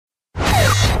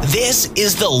This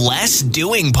is the Less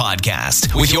Doing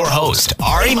Podcast with your host,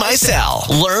 Ari Meisel.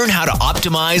 Learn how to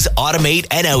optimize, automate,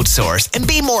 and outsource and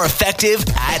be more effective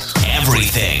at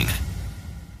everything.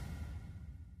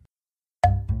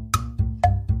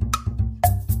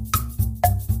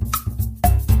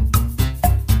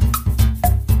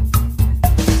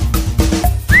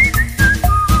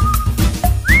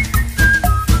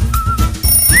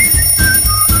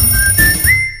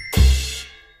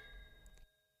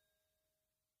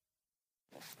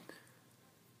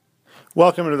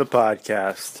 Welcome to the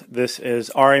podcast. This is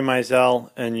Ari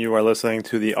Meisel, and you are listening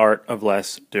to The Art of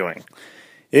Less Doing.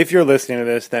 If you're listening to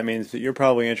this, that means that you're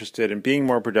probably interested in being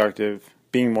more productive,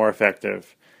 being more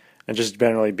effective, and just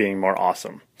generally being more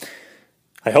awesome.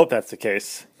 I hope that's the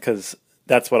case, because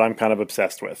that's what I'm kind of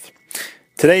obsessed with.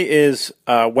 Today is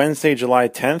Wednesday, July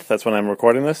 10th. That's when I'm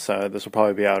recording this. This will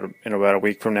probably be out in about a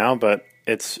week from now, but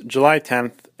it's July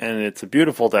 10th, and it's a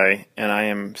beautiful day, and I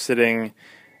am sitting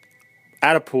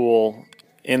at a pool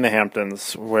in the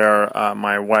Hamptons where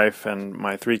my wife and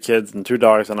my 3 kids and 2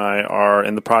 dogs and I are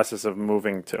in the process of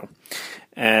moving to.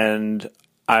 And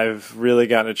I've really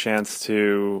gotten a chance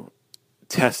to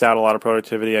test out a lot of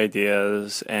productivity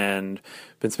ideas and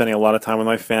been spending a lot of time with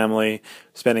my family,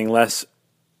 spending less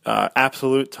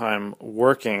absolute time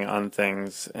working on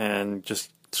things and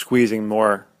just squeezing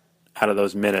more out of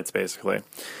those minutes, basically.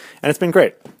 And it's been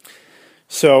great.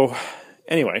 So,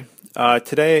 anyway,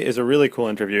 today is a really cool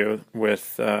interview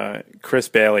with Chris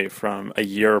Bailey from A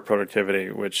Year of Productivity,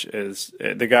 which is,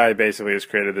 the guy basically has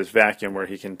created this vacuum where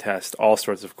he can test all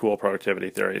sorts of cool productivity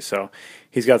theories. So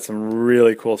he's got some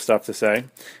really cool stuff to say,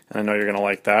 and I know you're going to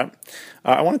like that.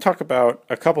 I want to talk about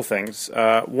a couple things.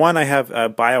 One, I have a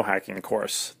biohacking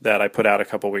course that I put out a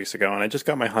couple weeks ago, and I just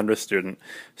got my 100th student.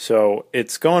 So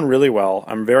it's going really well.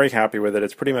 I'm very happy with it.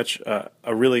 It's pretty much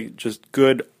a really just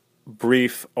good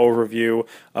brief overview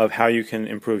of how you can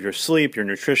improve your sleep, your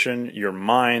nutrition, your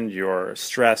mind, your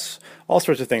stress, all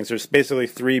sorts of things. There's basically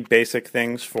 3 basic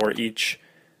things for each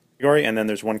category, and then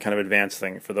there's one kind of advanced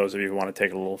thing for those of you who want to take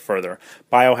it a little further.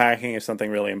 Biohacking is something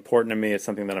really important to me. It's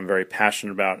something that I'm very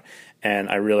passionate about, and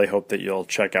I really hope that you'll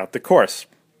check out the course.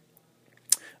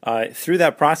 Through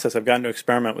that process, I've gotten to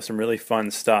experiment with some really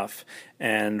fun stuff,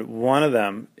 and one of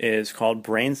them is called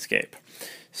Brainscape.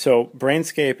 So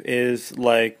Brainscape is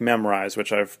like Memrise,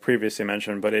 which I've previously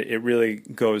mentioned, but it really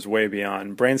goes way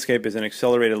beyond. Brainscape is an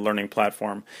accelerated learning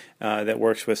platform that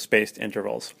works with spaced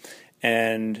intervals.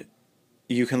 And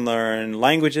you can learn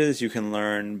languages, you can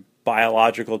learn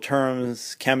biological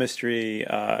terms, chemistry,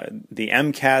 the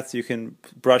MCATs, you can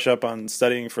brush up on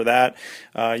studying for that.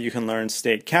 You can learn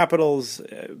state capitals,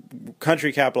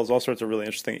 country capitals, all sorts of really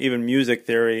interesting, even music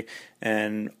theory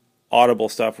and audible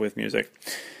stuff with music.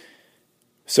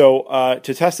 So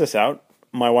to test this out,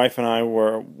 my wife and I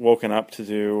were woken up to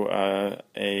do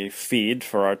a feed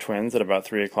for our twins at about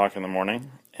 3 o'clock in the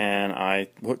morning, and I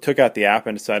took out the app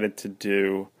and decided to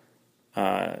do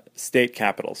state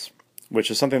capitals, which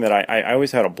is something that I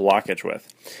always had a blockage with.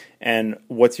 And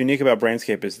what's unique about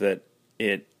Brainscape is that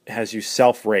it has you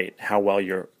self-rate how well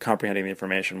you're comprehending the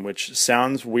information, which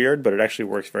sounds weird, but it actually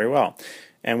works very well.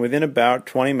 And within about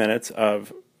 20 minutes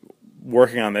of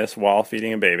working on this while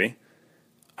feeding a baby,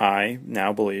 I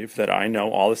now believe that I know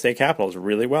all the state capitals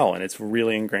really well, and it's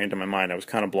really ingrained in my mind. I was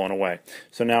kind of blown away.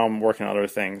 So now I'm working on other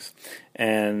things,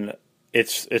 and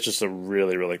it's just a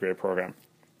really, really great program.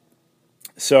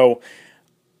 So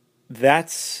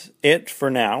that's it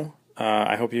for now.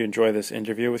 I hope you enjoy this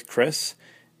interview with Chris,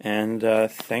 and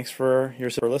thanks for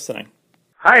listening.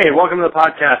 Hi, welcome to the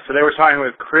podcast. Today we're talking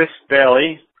with Chris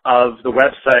Bailey of the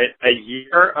website A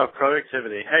Year of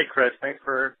Productivity. Hey, Chris, thanks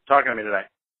for talking to me today.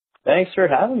 Thanks for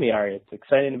having me, Ari. It's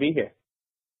exciting to be here.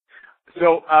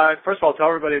 So, first of all, tell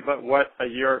everybody about what A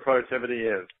Year of Productivity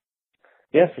is.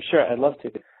 Yeah, for sure. I'd love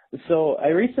to. So I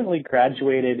recently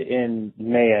graduated in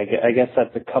May. I guess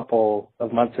that's a couple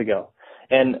of months ago.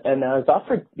 And I was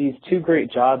offered these 2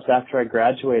 great jobs after I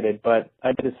graduated, but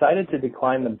I decided to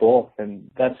decline them both. And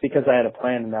that's because I had a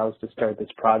plan, and that was to start this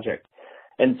project.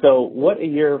 And so what A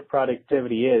Year of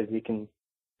Productivity is, you can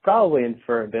probably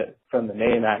infer a bit from the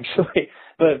name, actually.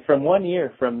 But from 1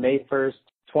 year, from May 1st,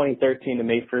 2013 to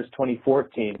May 1st,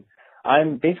 2014,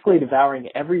 I'm basically devouring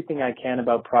everything I can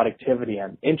about productivity.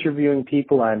 I'm interviewing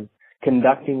people. I'm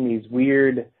conducting these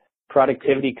weird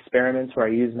productivity experiments where I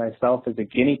use myself as a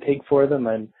guinea pig for them.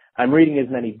 And I'm reading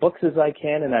as many books as I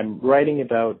can, and I'm writing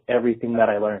about everything that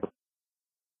I learned.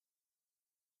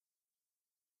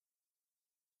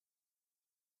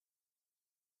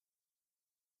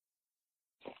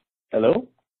 Hello?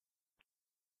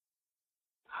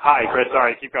 Hi, Chris.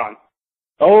 Sorry, keep going.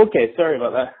 Oh, okay. Sorry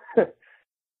about that.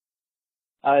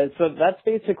 So that's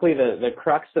basically the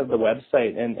crux of the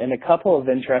website, and a couple of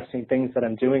interesting things that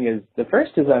I'm doing is, the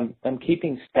first is I'm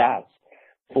keeping stats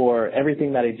for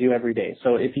everything that I do every day.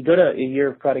 So if you go to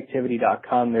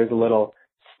ayearofproductivity.com, there's a little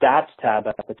stats tab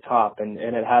at the top, and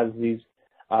it has these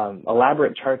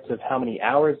elaborate charts of how many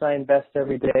hours I invest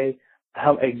every day,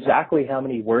 exactly how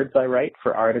many words I write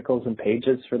for articles and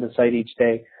pages for the site each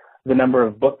day, the number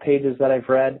of book pages that I've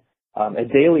read, a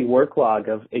daily work log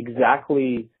of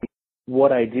exactly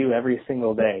what I do every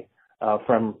single day,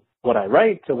 from what I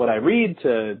write to what I read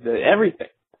to everything.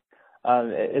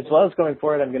 As well as going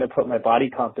forward, I'm going to put my body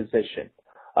composition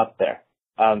up there,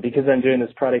 because I'm doing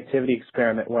this productivity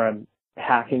experiment where I'm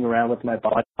hacking around with my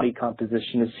body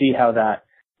composition to see how that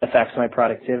affects my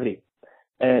productivity.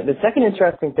 And the second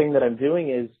interesting thing that I'm doing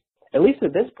is, at least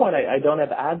at this point, I don't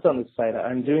have ads on the site.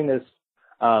 I'm doing this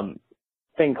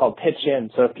thing called pitch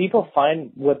in. So if people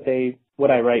find what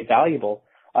I write valuable,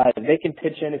 they can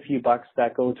pitch in a few bucks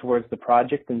that go towards the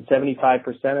project, and 75%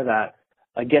 of that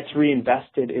gets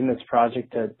reinvested in this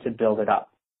project to build it up.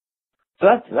 So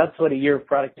that's what a year of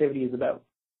productivity is about.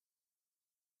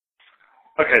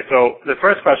 Okay, so the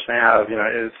first question I have,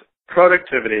 is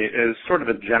productivity is sort of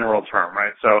a general term,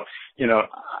 right? So,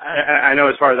 I know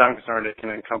as far as I'm concerned, it can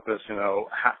encompass,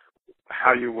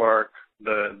 how you work,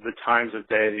 the times of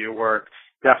day that you work.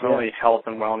 Definitely health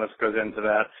and wellness goes into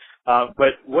that.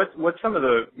 But what's some of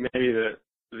the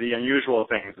unusual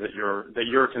things that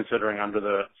you're considering under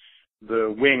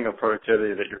the wing of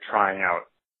productivity that you're trying out?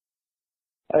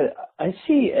 I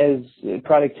see as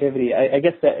productivity, I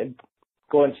guess that,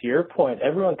 going to your point,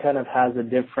 everyone kind of has a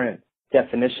different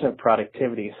definition of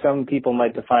productivity. Some people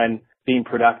might define being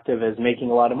productive as making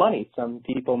a lot of money. Some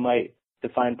people might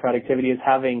define productivity as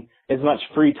having as much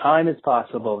free time as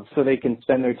possible so they can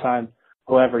spend their time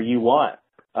however they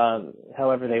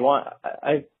want.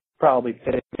 I probably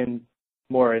fit in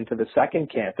more into the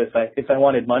second camp. If I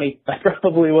wanted money, I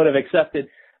probably would have accepted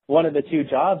one of the two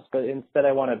jobs, but instead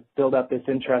I want to build up this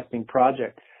interesting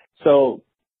project. So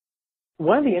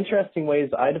one of the interesting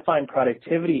ways I define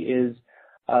productivity is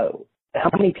how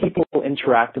many people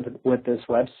interact with this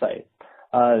website.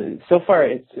 So far,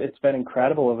 it's been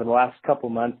incredible. Over the last couple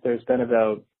months, there's been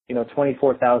about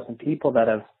 24,000 people that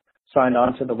have signed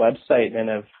on to the website and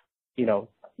have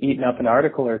eaten up an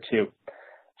article or two.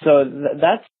 So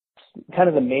that's kind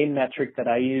of the main metric that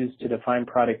I use to define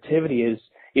productivity is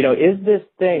this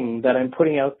thing that I'm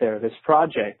putting out there, this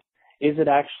project, is it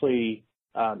actually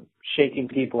shaking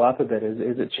people up a bit?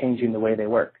 Is it changing the way they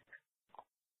work?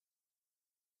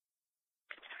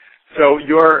 So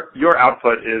your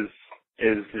output is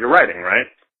your writing, right?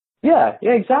 Yeah,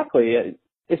 exactly.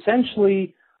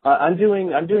 Essentially, I'm doing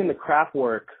the craft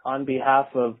work on behalf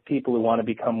of people who want to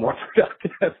become more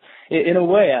productive. In a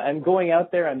way, I'm going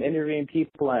out there, I'm interviewing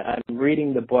people, I'm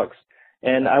reading the books,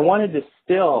 and I want to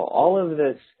distill all of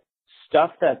this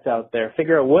stuff that's out there,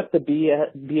 figure out what the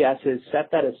BS is,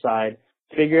 set that aside,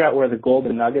 figure out where the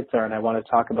golden nuggets are, and I want to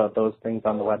talk about those things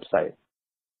on the website.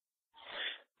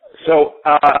 So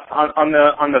on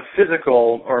the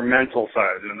physical or mental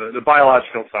side, the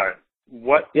biological side,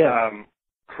 what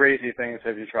crazy things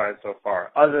have you tried so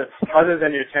far, other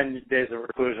than your 10 days of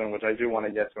reclusion, which I do want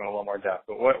to get to in a little more depth?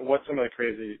 But what's some of the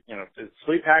crazy, is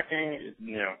sleep hacking,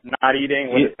 not eating?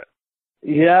 What is it?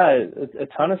 Yeah, a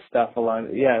ton of stuff along.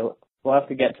 Yeah, we'll have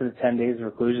to get to the 10 days of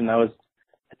reclusion. That was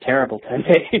a terrible 10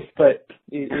 days, but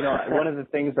one of the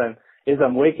things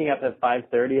I'm waking up at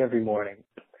 5:30 every morning.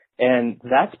 And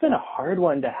that's been a hard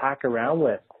one to hack around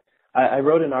with. I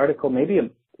wrote an article maybe a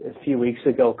few weeks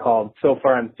ago called "So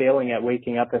Far I'm Failing at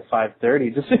Waking Up at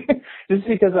 5:30," just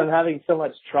because I'm having so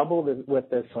much trouble with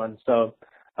this one. So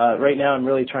right now I'm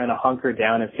really trying to hunker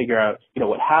down and figure out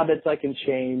what habits I can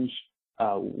change,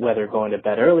 whether going to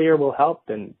bed earlier will help,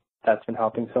 and that's been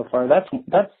helping so far. That's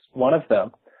one of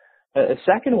them. A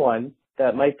second one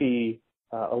that might be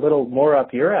a little more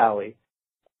up your alley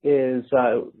is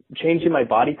changing my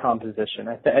body composition.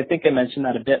 I think I mentioned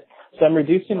that a bit. So I'm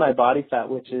reducing my body fat,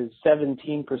 which is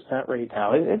 17% right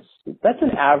now. That's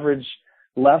an average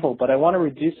level, but I want to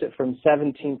reduce it from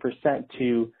 17%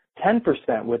 to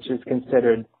 10%, which is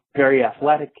considered very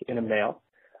athletic in a male.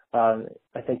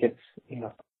 I think it's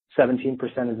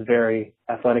 17% is very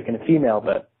athletic in a female,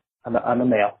 but I'm a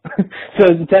male. So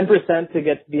it's 10% to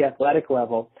get to the athletic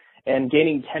level, and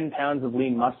gaining 10 pounds of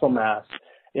lean muscle mass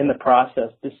in the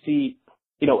process to see,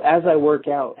 as I work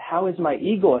out, how is my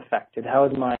ego affected? How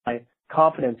is my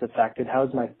confidence affected? How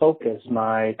is my focus,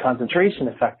 my concentration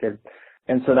affected?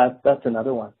 And so that's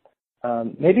another one.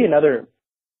 Maybe another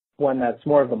one that's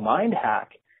more of a mind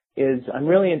hack is I'm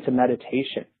really into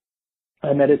meditation.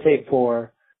 I meditate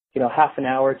for half an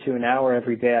hour to an hour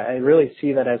every day, I really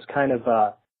see that as kind of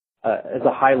as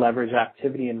a high leverage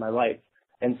activity in my life.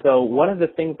 And so one of the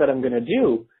things that I'm going to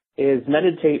do is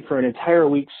meditate for an entire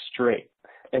week straight.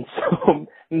 And so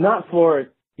not for,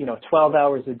 12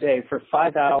 hours a day, for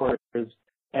 5 hours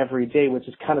every day, which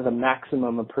is kind of the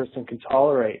maximum a person can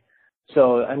tolerate.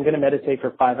 So I'm going to meditate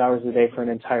for 5 hours a day for an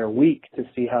entire week to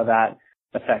see how that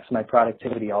affects my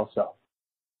productivity also.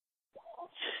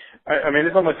 I mean,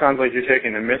 this almost sounds like you're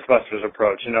taking the Mythbusters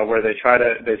approach, where they try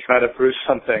to prove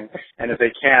something, and if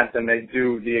they can't, then they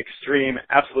do the extreme,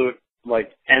 absolute,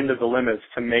 end of the limits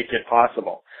to make it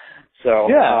possible. So,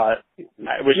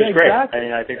 which is great. Exactly. I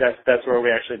mean, I think that's where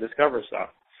we actually discover stuff.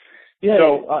 Yeah,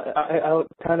 so, I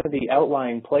kind of the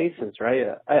outlying places,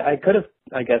 right? I could have,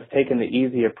 I guess, taken the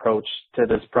easy approach to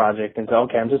this project and said,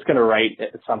 okay, I'm just going to write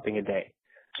something a day.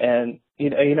 And,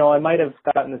 I might have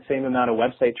gotten the same amount of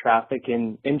website traffic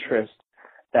and interest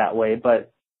that way,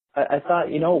 but I thought,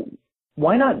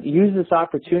 why not use this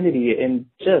opportunity and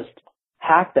just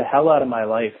hack the hell out of my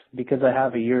life because I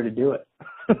have a year to do it.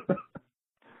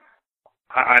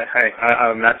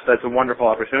 That's a wonderful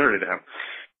opportunity to him.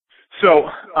 So,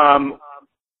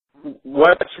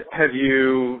 what have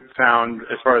you found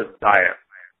as far as diet?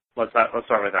 Let's start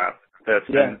with that. That's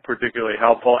been particularly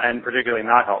helpful and particularly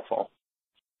not helpful.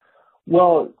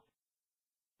 Well,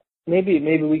 maybe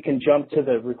we can jump to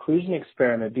the reclusion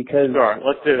experiment because sure,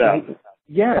 let's do that.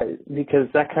 Yeah, because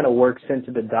that kind of works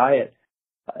into the diet.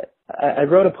 I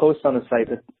wrote a post on the site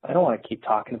that I don't want to keep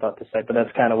talking about the site, but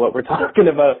that's kind of what we're talking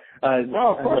about.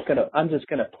 I'm just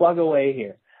gonna plug away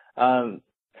here.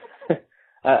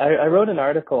 I wrote an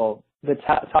article, the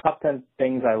top 10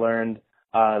 things I learned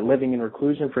living in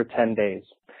reclusion for 10 days.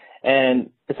 And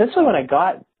essentially when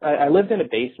I lived in a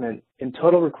basement in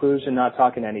total reclusion, not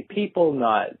talking to any people,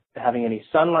 not having any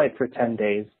sunlight for 10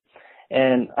 days.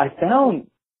 And I found,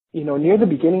 near the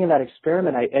beginning of that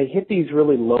experiment, I hit these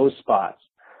really low spots.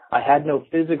 I had no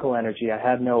physical energy. I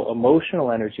had no emotional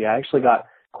energy. I actually got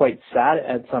quite sad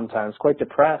at sometimes, quite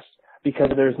depressed because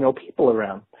there's no people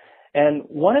around. And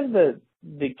one of the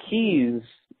keys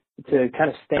to kind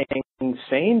of staying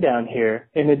sane down here,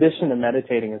 in addition to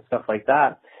meditating and stuff like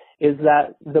that, is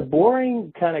that the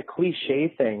boring kind of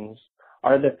cliche things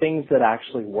are the things that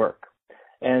actually work.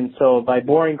 And so by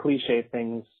boring cliche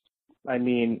things, I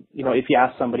mean, if you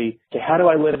ask somebody, okay, how do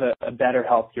I live a better,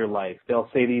 healthier life? They'll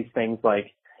say these things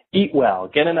like, eat well,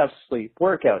 get enough sleep,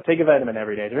 work out, take a vitamin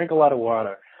every day, drink a lot of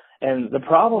water. And the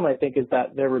problem, I think, is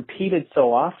that they're repeated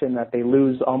so often that they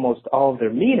lose almost all of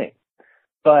their meaning.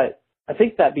 But I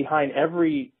think that behind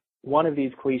every one of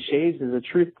these cliches is a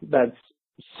truth that's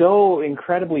so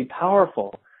incredibly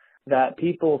powerful that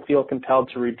people feel compelled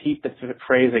to repeat the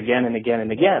phrase again and again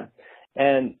and again.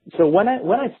 And so when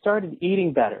I started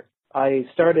eating better, I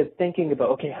started thinking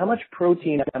about, okay, how much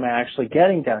protein am I actually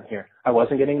getting down here? I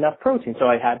wasn't getting enough protein, so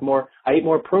I ate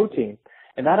more protein,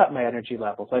 and that upped my energy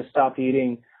levels. I stopped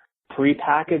eating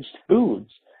prepackaged foods,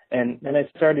 and I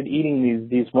started eating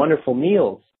these wonderful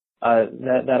meals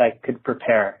that I could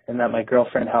prepare and that my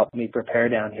girlfriend helped me prepare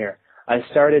down here. I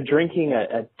started drinking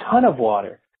a ton of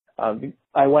water.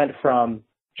 I went from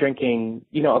drinking,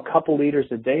 a couple liters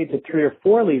a day to 3 or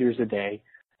 4 liters a day.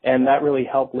 And that really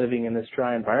helped living in this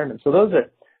dry environment. So those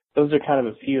are kind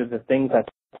of a few of the things I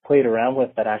played around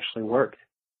with that actually worked.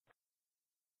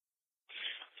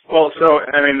 Well, so,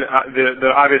 I mean,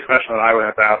 the obvious question that I would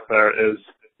have to ask there is,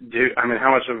 how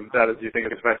much of that do you think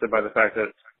is affected by the fact that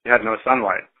you had no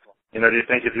sunlight? Do you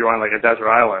think if you were on like a desert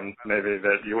island, maybe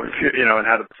that you would, and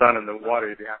had the sun and the water,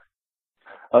 you'd be happy?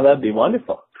 Oh, that'd be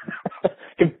wonderful.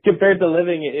 Compared to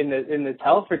living in this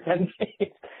hell for 10 days,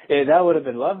 that would have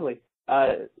been lovely.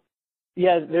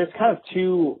 There's kind of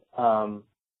two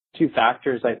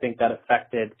factors I think that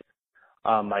affected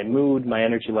my mood, my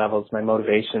energy levels, my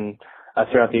motivation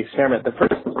throughout the experiment.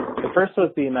 The first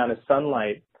was the amount of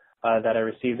sunlight that I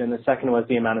received, and the second was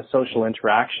the amount of social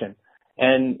interaction.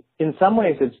 And in some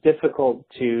ways, it's difficult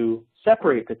to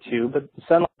separate the two, but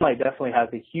sunlight definitely has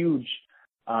a huge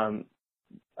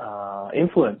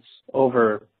influence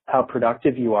over how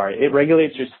productive you are. It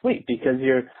regulates your sleep because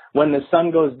when the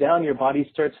sun goes down, your body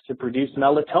starts to produce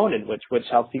melatonin, which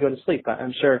helps you go to sleep.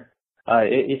 I'm sure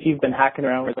if you've been hacking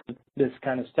around with this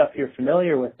kind of stuff, you're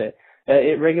familiar with it.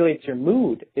 It regulates your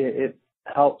mood. It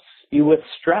helps you with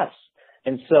stress.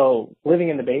 And so living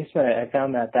in the basement, I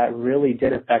found that really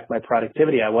did affect my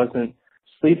productivity. I wasn't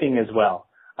sleeping as well.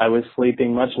 I was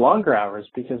sleeping much longer hours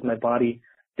because my body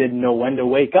didn't know when to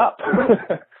wake up.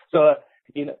 So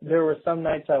there were some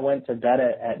nights I went to bed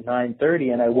at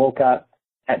 9:30 and I woke up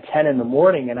at 10 in the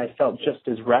morning and I felt just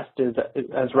as rested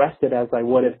as I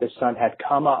would if the sun had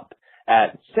come up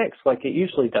at 6 like it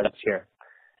usually does here.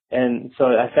 And so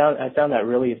I found that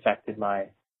really affected my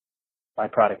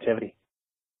productivity.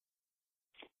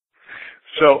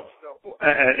 So,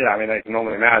 yeah, I mean, I can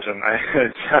only imagine.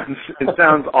 It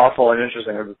sounds awful and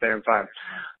interesting at the same time.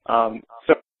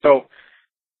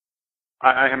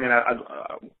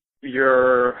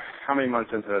 You're how many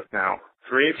months into this now?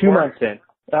 3, 4? 2 months in.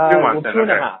 2 months in. 2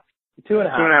 and a half.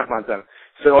 2.5 months in.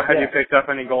 So, have you picked up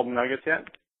any golden nuggets yet?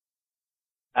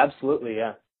 Absolutely,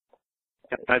 yeah.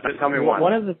 Tell me one.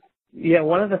 One of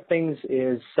the things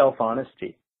is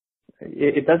self-honesty.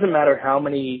 It doesn't matter how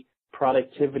many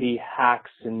productivity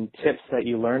hacks and tips that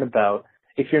you learn about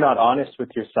if you're not honest with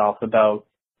yourself about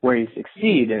where you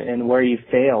succeed and where you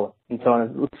fail and so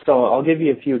on. So I'll give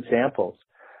you a few examples.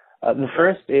 The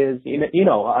first is,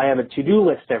 I have a to-do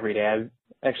list every day. I have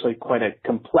actually quite a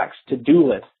complex to-do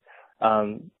list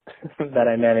that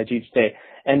I manage each day.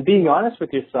 And being honest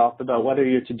with yourself about whether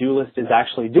your to-do list is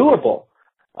actually doable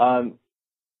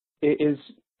is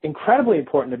incredibly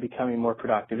important to becoming more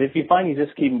productive. If you find you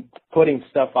just keep putting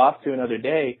stuff off to another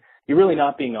day, you're really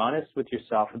not being honest with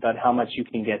yourself about how much you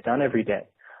can get done every day.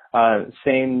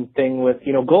 Same thing with,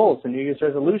 goals and New Year's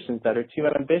resolutions that are too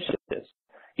ambitious.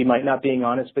 You might not being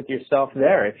honest with yourself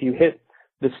there. If you hit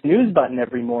the snooze button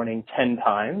every morning 10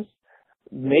 times,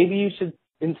 maybe you should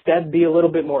instead be a little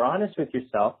bit more honest with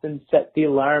yourself and set the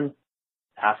alarm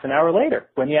half an hour later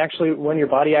when your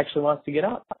body actually wants to get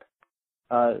up.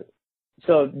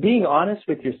 So being honest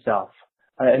with yourself.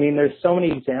 There's so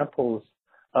many examples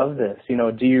of this.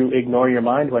 Do you ignore your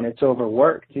mind when it's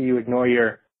overworked? Do you ignore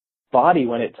your body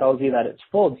when it tells you that it's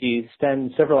full? Do you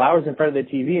spend several hours in front of the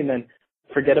TV and then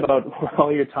forget about where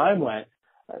all your time went?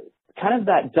 Kind of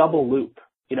that double loop.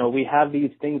 We have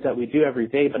these things that we do every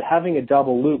day, but having a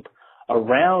double loop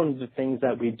around the things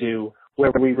that we do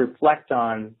where we reflect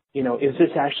on, is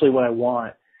this actually what I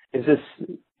want? Is this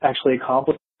actually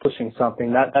accomplishing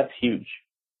something? That's huge.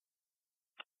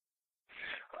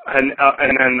 And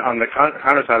then on the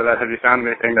counter side of that, have you found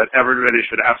anything that everybody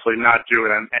should absolutely not do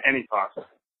at any cost?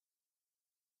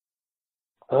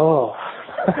 Oh,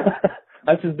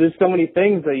 there's so many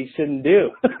things that you shouldn't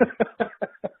do.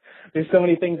 There's so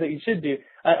many things that you should do.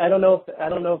 I don't know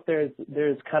if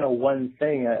there's kind of one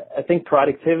thing. I think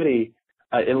productivity,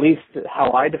 at least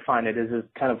how I define it, is a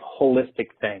kind of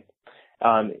holistic thing.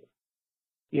 I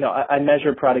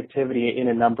measure productivity in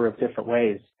a number of different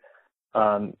ways.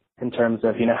 In terms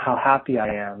of, how happy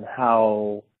I am,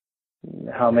 how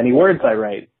many words I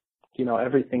write,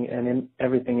 everything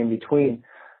everything in between.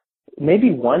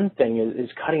 Maybe one thing is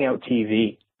cutting out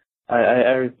TV.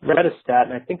 I read a stat,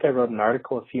 and I think I wrote an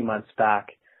article a few months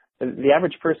back. The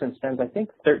average person spends, I think,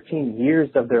 13 years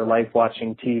of their life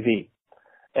watching TV.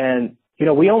 And,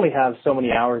 we only have so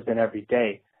many hours in every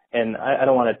day. And I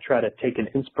don't want to try to take an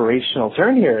inspirational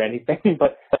turn here or anything,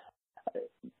 but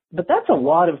that's a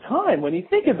lot of time when you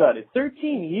think about it.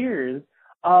 13 years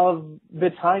of the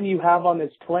time you have on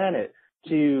this planet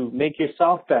to make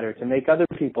yourself better, to make other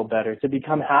people better, to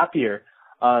become happier.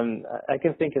 I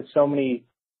can think of so many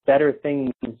better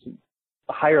things,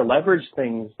 higher leverage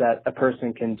things that a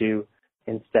person can do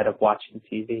instead of watching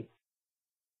TV.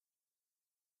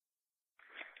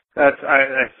 I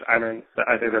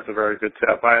think that's a very good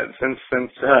tip. Since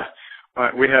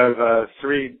we have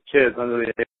 3 kids under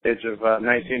the age of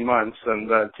 19 months, and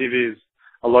TV is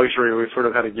a luxury we sort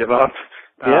of had to give up.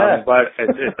 Yeah. But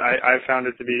I found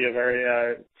it to be a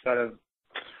very sort of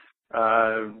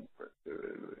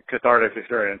cathartic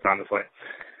experience, honestly.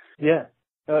 Yeah,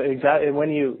 exactly.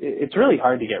 It's really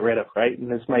hard to get rid of, right?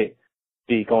 And this might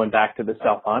be going back to the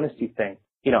self-honesty thing.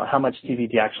 How much TV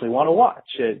do you actually want to watch?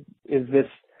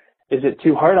 Is it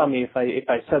too hard on me if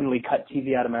I suddenly cut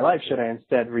TV out of my life? Should I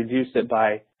instead reduce it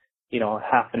by,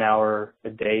 half an hour a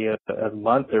day, a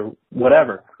month, or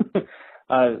whatever?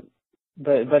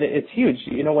 But it's huge.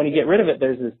 When you get rid of it,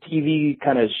 there's this TV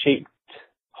kind of shaped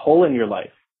hole in your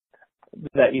life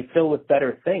that you fill with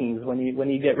better things when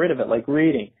you get rid of it, like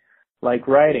reading, like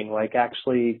writing, like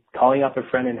actually calling up a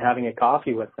friend and having a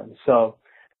coffee with them. So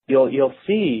you'll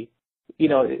see.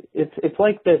 It's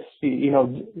like this,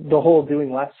 the whole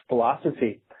doing less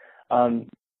philosophy.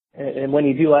 And when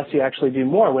you do less, you actually do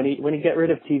more. When you get rid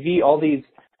of TV, all these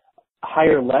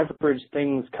higher leverage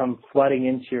things come flooding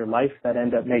into your life that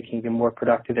end up making you more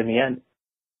productive in the end.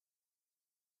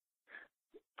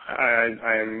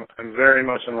 I'm very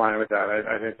much in line with that.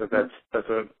 I think that's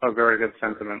a very good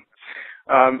sentiment.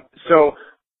 So,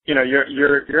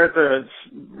 you're at the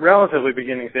relatively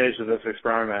beginning stage of this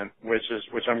experiment, which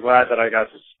I'm glad that I got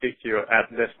to speak to you at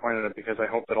this point in it, because I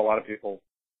hope that a lot of people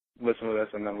listen to this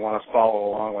and then want to follow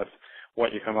along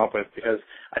what you come up with, because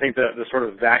I think the sort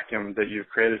of vacuum that you've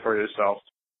created for yourself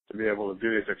to be able to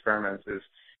do these experiments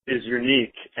is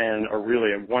unique and a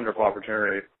really wonderful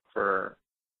opportunity to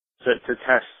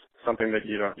test something that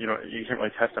you can't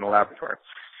really test in a laboratory.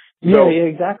 Yeah,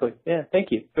 exactly. Yeah,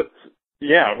 thank you.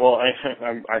 Yeah, well,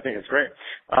 I think it's great.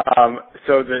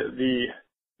 So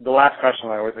the last question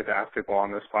I always like to ask people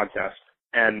on this podcast,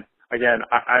 and again,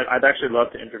 I'd actually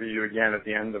love to interview you again at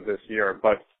the end of this year,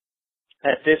 but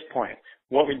at this point,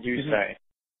 what would you say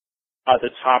are the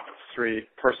top 3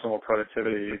 personal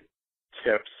productivity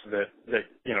tips that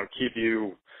keep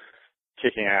you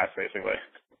kicking ass, basically?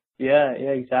 Yeah,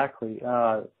 exactly.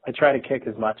 I try to kick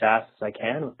as much ass as I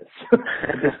can with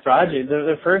this project.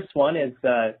 The first one is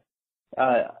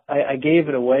I gave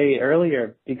it away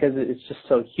earlier because it's just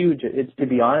so huge. It's to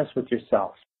be honest with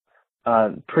yourself.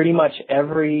 Pretty much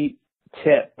every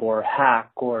tip or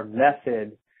hack or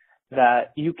method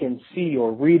that you can see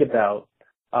or read about,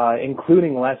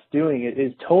 including less doing it,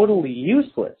 is totally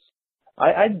useless.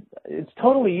 It's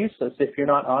totally useless if you're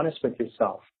not honest with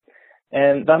yourself.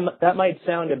 And that might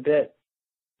sound a bit,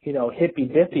 hippy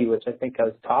dippy, which I think I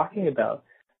was talking about,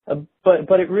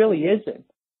 but it really isn't.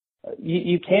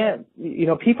 You can't,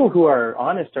 people who are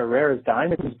honest are rare as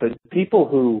diamonds, but people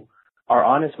who are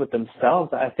honest with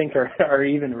themselves, I think are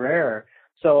even rarer.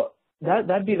 So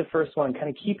that'd be the first one. Kind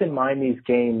of keep in mind these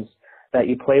games that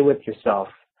you play with yourself,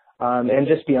 and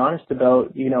just be honest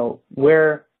about,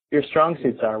 where your strong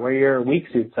suits are, where your weak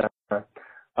suits are,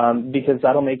 because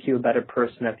that'll make you a better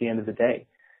person at the end of the day.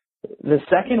 The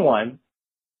second one,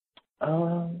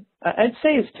 I'd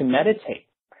say, is to meditate.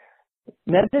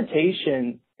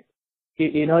 Meditation,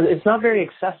 it's not very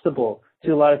accessible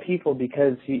to a lot of people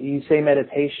because you say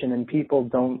meditation and people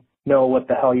don't know what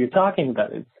the hell you're talking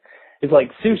about. It's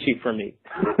like sushi for me.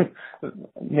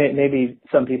 Maybe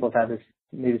some people have had this,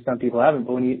 maybe some people haven't,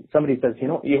 but when somebody says,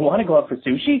 you want to go out for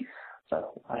sushi?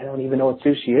 So I don't even know what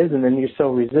sushi is, and then you're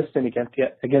so resistant against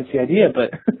the idea.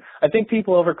 But I think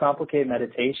people overcomplicate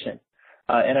meditation.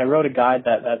 And I wrote a guide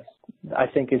that I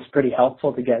think is pretty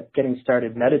helpful to getting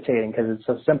started meditating because it's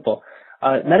so simple.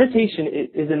 Meditation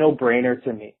is a no-brainer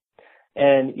to me.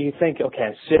 And you think, okay,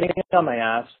 I'm sitting on my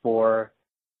ass for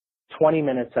 20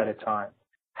 minutes at a time.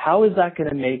 How is that going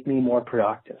to make me more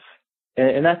productive?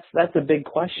 And that's a big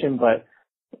question, but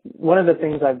one of the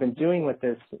things I've been doing with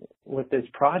this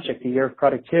project, the Year of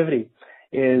Productivity,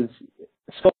 is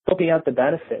scoping out the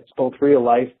benefits, both real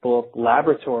life, both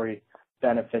laboratory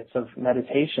benefits of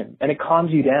meditation. And it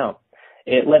calms you down.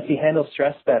 It lets you handle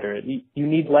stress better. You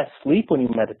need less sleep when you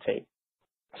meditate.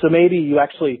 So maybe you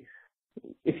actually,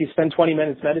 if you spend 20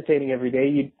 minutes meditating every day,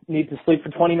 you need to sleep for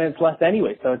 20 minutes less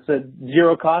anyway. So it's a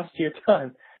zero cost to your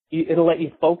time. It'll let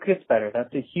you focus better.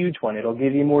 That's a huge one. It'll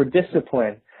give you more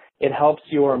discipline. It helps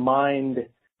your mind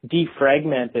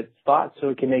defragment its thoughts so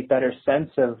it can make better sense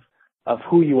of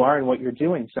who you are and what you're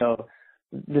doing. So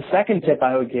the second tip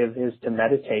I would give is to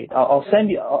meditate. I'll send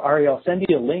you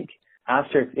a link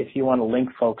after if you want to link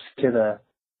folks to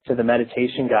the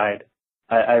meditation guide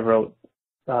I wrote.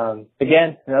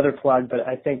 Again, another plug, but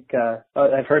I think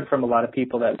I've heard from a lot of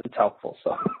people that it's helpful.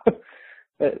 So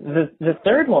the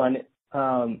third one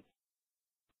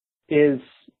is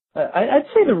I'd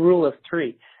say the rule of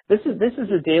 3. This is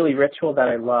a daily ritual that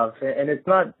I love, and it's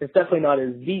definitely not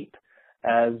as deep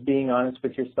as being honest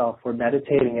with yourself or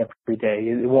meditating every day.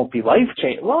 It won't be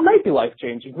life-changing. Well, it might be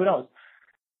life-changing. Who knows?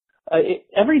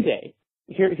 Every day,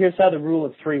 here's how the rule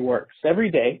of 3 works. Every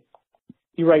day,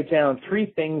 you write down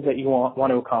 3 things that you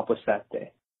want to accomplish that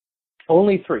day.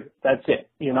 Only 3. That's it.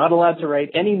 You're not allowed to write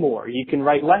any more. You can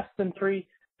write less than 3,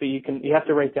 but you have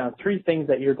to write down 3 things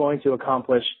that you're going to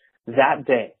accomplish that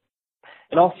day.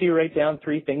 And also you write down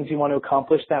 3 things you want to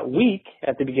accomplish that week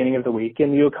at the beginning of the week,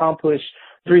 and you accomplish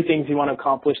 3 things you want to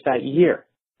accomplish that year.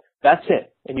 That's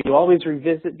it. And you always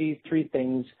revisit these 3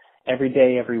 things every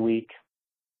day, every week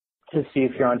to see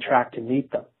if you're on track to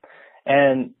meet them.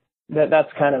 And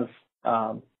that's kind of,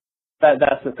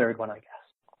 that's the third one, I guess.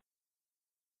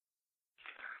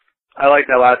 I like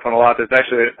that last one a lot. It's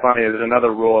actually funny. There's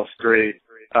another rule of 3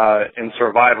 in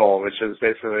survival, which is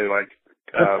basically like,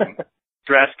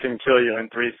 stress can kill you in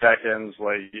 3 seconds.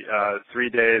 Like 3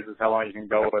 days is how long you can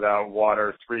go without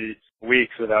water. 3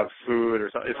 weeks without food, or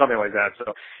something like that.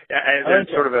 So there's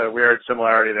sort of a weird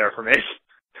similarity there for me.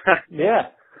 Yeah.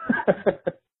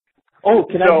 Oh,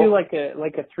 can I do like a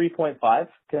 3.5?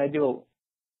 Can I do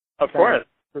Of course.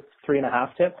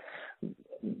 3.5 tip?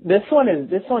 This one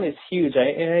is huge.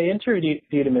 I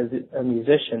interviewed him as a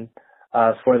musician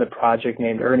for the project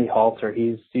named Ernie Halter.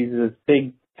 He's a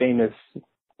big famous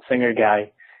singer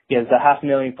guy. He has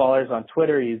 500,000 followers on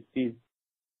Twitter. He's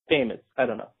famous. I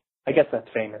don't know. I guess that's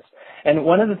famous. And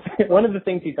one of the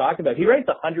things he talked about, he writes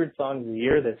 100 songs a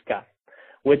year, this guy,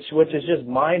 which is just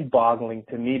mind-boggling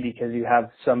to me, because you have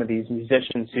some of these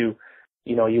musicians who,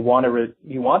 you know, you want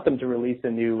them to release a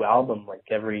new album like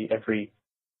every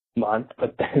month,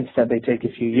 but instead they take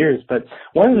a few years. But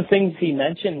one of the things he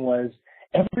mentioned was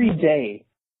every day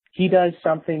he does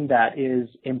something that is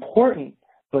important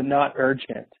but not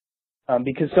urgent,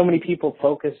 because so many people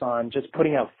focus on just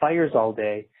putting out fires all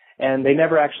day, and they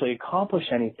never actually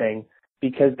accomplish anything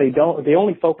because they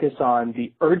only focus on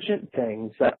the urgent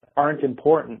things that aren't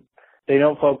important. They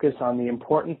don't focus on the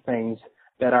important things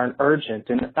that aren't urgent.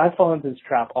 And I fall into this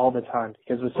trap all the time,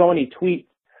 because with so many tweets,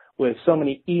 with so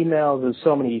many emails, with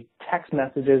so many text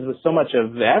messages, with so much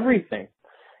of everything,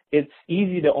 it's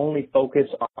easy to only focus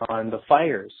on the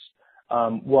fires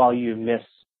while you miss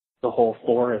the whole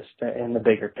forest and the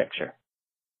bigger picture.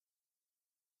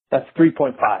 That's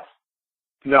 3.5.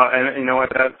 No, and you know what?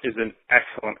 That is an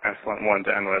excellent one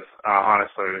to end with,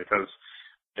 honestly, because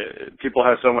people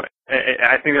have so much.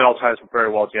 I think it all ties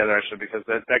very well together, actually, because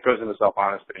that goes into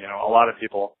self-honesty. You know, a lot of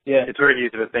people, it's very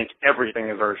easy to think everything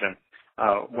is urgent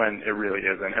when it really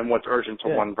isn't. And what's urgent to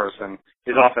one person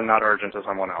is often not urgent to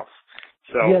someone else.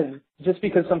 So just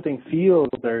because something feels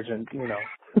urgent, you know,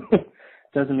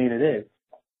 doesn't mean it is.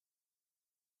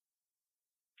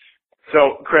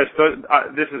 So, Chris,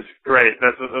 this is great.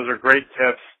 Those are great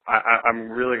tips. I'm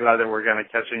really glad that we're kind of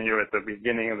catching you at the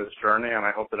beginning of this journey, and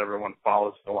I hope that everyone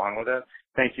follows along with it.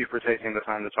 Thank you for taking the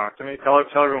time to talk to me. Tell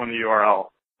everyone the URL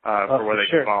for where they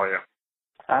can follow you.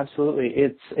 Absolutely.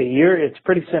 It's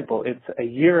pretty simple. It's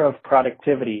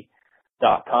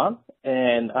ayearofproductivity.com,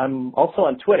 and I'm also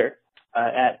on Twitter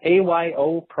at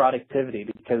AYO Productivity,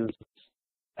 because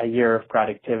a year of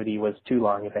productivity was too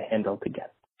long of a handle to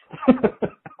get.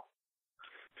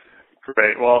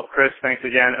 Great. Well, Chris, thanks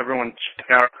again. Everyone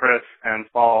check out Chris and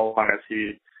follow along as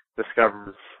he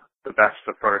discovers the best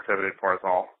of productivity for us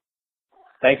all.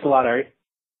 Thanks a lot, Ari.